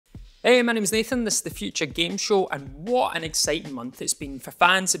Hey, my name's Nathan, this is the Future Game Show, and what an exciting month it's been for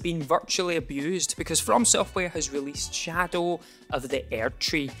fans who've been virtually abused because From Software has released Shadow of the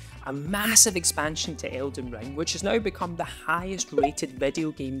Erdtree, a massive expansion to Elden Ring, which has now become the highest rated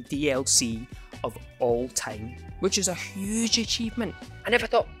video game DLC of all time, which is a huge achievement. I never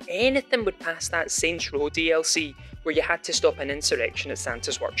thought anything would pass that Saints Row DLC, where you had to stop an insurrection at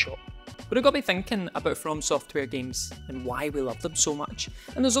Santa's workshop. But it got me thinking about From Software games and why we love them so much.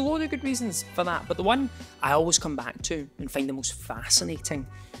 And there's a load of good reasons for that, but the one I always come back to and find the most fascinating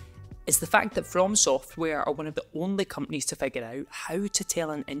is the fact that From Software are one of the only companies to figure out how to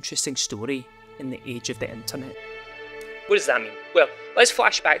tell an interesting story in the age of the internet. What does that mean? Well, let's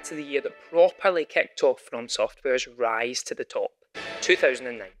flash back to the year that properly kicked off From Software's rise to the top,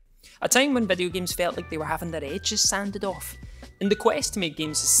 2009. A time when video games felt like they were having their edges sanded off. In the quest to make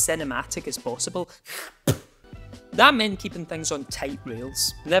games as cinematic as possible, that meant keeping things on tight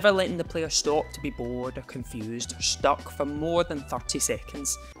rails, never letting the player stop to be bored or confused or stuck for more than 30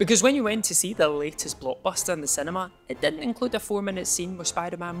 seconds. Because when you went to see the latest blockbuster in the cinema, it didn't include a 4-minute scene where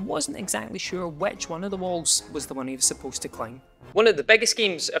Spider-Man wasn't exactly sure which one of the walls was the one he was supposed to climb. One of the biggest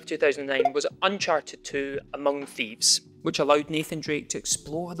games of 2009 was Uncharted 2 Among Thieves, which allowed Nathan Drake to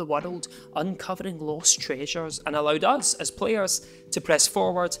explore the world, uncovering lost treasures, and allowed us, as players, to press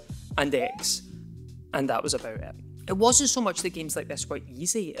forward and X. And that was about it. It wasn't so much that games like this were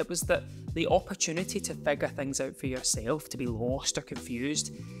easy, it was that the opportunity to figure things out for yourself, to be lost or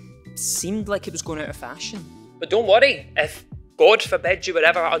confused, seemed like it was going out of fashion. But don't worry, if God forbid you were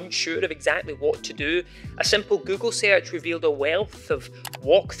ever unsure of exactly what to do, a simple Google search revealed a wealth of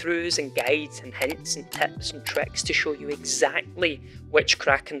walkthroughs and guides and hints and tips and tricks to show you exactly which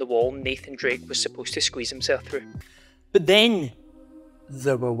crack in the wall Nathan Drake was supposed to squeeze himself through. But then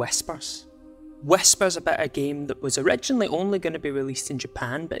there were whispers. Whispers about a game that was originally only going to be released in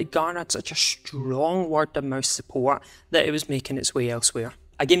Japan, but it garnered such a strong word of mouth support that it was making its way elsewhere.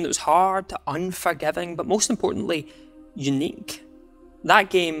 A game that was hard, unforgiving, but most importantly, unique. That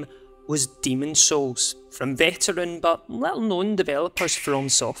game was Demon's Souls, from veteran but little known developers From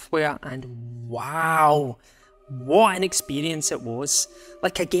Software, and wow, what an experience it was.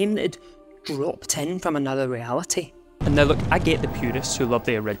 Like a game that had dropped in from another reality. And now look, I get the purists who love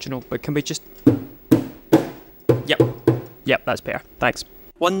the original, but can we just... Yep, that's better, thanks.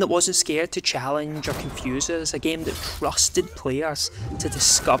 One that wasn't scared to challenge or confuse us, a game that trusted players to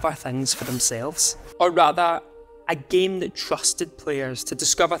discover things for themselves. Or rather, a game that trusted players to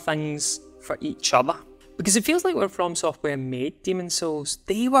discover things for each other. Because it feels like when From Software made Demon's Souls,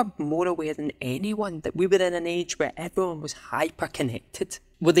 they were more aware than anyone that we were in an age where everyone was hyper-connected,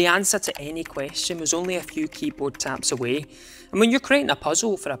 where the answer to any question was only a few keyboard taps away. And when you're creating a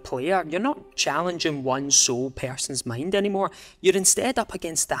puzzle for a player, you're not challenging one sole person's mind anymore, you're instead up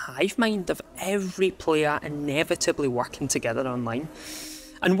against the hive mind of every player inevitably working together online.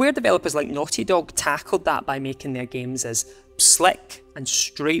 And where developers like Naughty Dog tackled that by making their games as slick and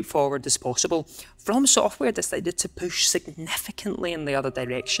straightforward as possible, From Software decided to push significantly in the other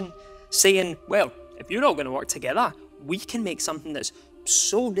direction, saying, well, if you're all going to work together, we can make something that's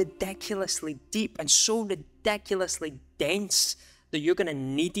so ridiculously deep and so ridiculously dense that you're going to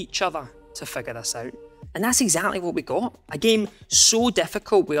need each other to figure this out. And that's exactly what we got. A game so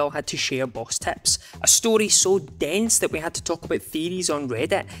difficult we all had to share boss tips. A story so dense that we had to talk about theories on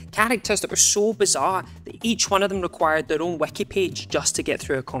Reddit. Characters that were so bizarre that each one of them required their own wiki page just to get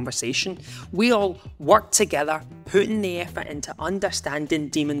through a conversation. We all worked together, putting the effort into understanding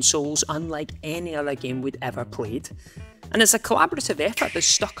Demon's Souls unlike any other game we'd ever played. And it's a collaborative effort that's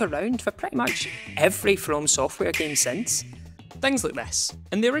stuck around for pretty much every From Software game since. Things like this.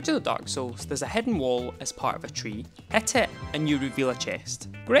 In the original Dark Souls, there's a hidden wall as part of a tree. Hit it and you reveal a chest.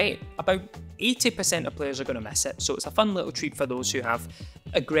 Great, about 80% of players are going to miss it, so it's a fun little treat for those who have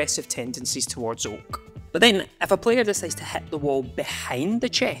aggressive tendencies towards oak. But then, if a player decides to hit the wall behind the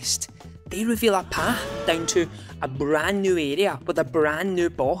chest, they reveal a path down to a brand new area with a brand new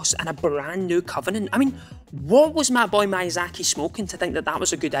boss and a brand new covenant. I mean, what was my boy Miyazaki smoking to think that that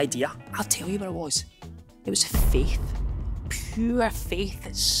was a good idea? I'll tell you what it was. It was faith. Pure faith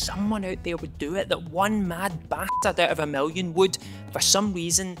that someone out there would do it, that one mad bastard out of a million would, for some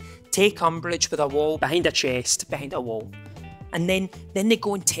reason, take umbrage with a wall behind a chest, behind a wall. And then they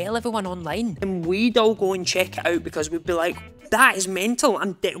go and tell everyone online, and we'd all go and check it out because we'd be like, that is mental,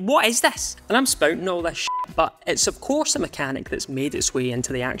 what is this? And I'm spouting all this shit, but it's of course a mechanic that's made its way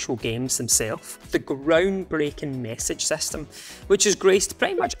into the actual games themselves. The groundbreaking message system, which has graced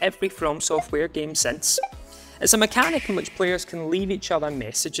pretty much every From Software game since. It's a mechanic in which players can leave each other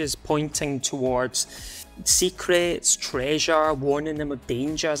messages pointing towards secrets, treasure, warning them of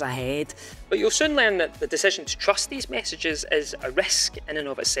dangers ahead. But you'll soon learn that the decision to trust these messages is a risk in and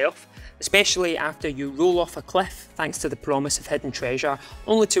of itself, especially after you roll off a cliff thanks to the promise of hidden treasure,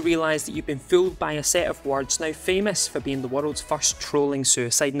 only to realise that you've been fooled by a set of words now famous for being the world's first trolling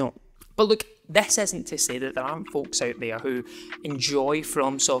suicide note. But look, this isn't to say that there aren't folks out there who enjoy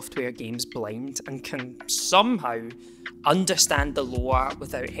From Software games blind and can somehow understand the lore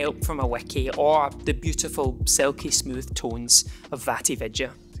without help from a wiki or the beautiful, silky smooth tones of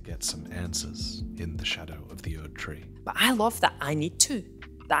Vatividya. To get some answers in the shadow of the Erd Tree. But I love that I need to.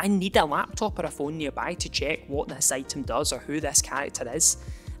 That I need a laptop or a phone nearby to check what this item does or who this character is.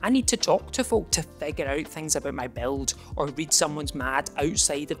 I need to talk to folk to figure out things about my build or read someone's mad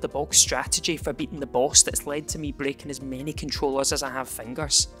outside of the box strategy for beating the boss that's led to me breaking as many controllers as I have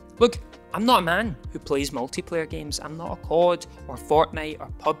fingers. Look, I'm not a man who plays multiplayer games. I'm not a COD or Fortnite or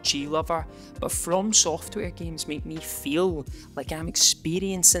PUBG lover, but From Software games make me feel like I'm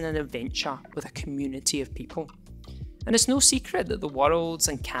experiencing an adventure with a community of people. And it's no secret that the worlds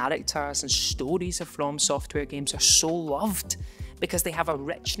and characters and stories of From Software games are so loved, because they have a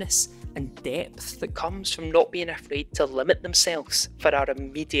richness and depth that comes from not being afraid to limit themselves for our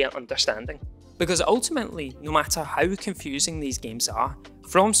immediate understanding. Because ultimately, no matter how confusing these games are,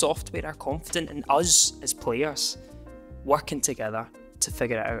 From Software are confident in us as players, working together to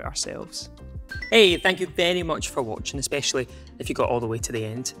figure it out ourselves. Hey, thank you very much for watching, especially if you got all the way to the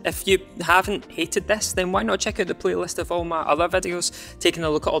end. If you haven't hated this, then why not check out the playlist of all my other videos, taking a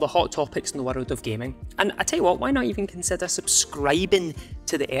look at all the hot topics in the world of gaming. And I tell you what, why not even consider subscribing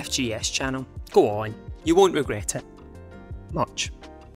to the FGS channel? Go on, you won't regret it. Much.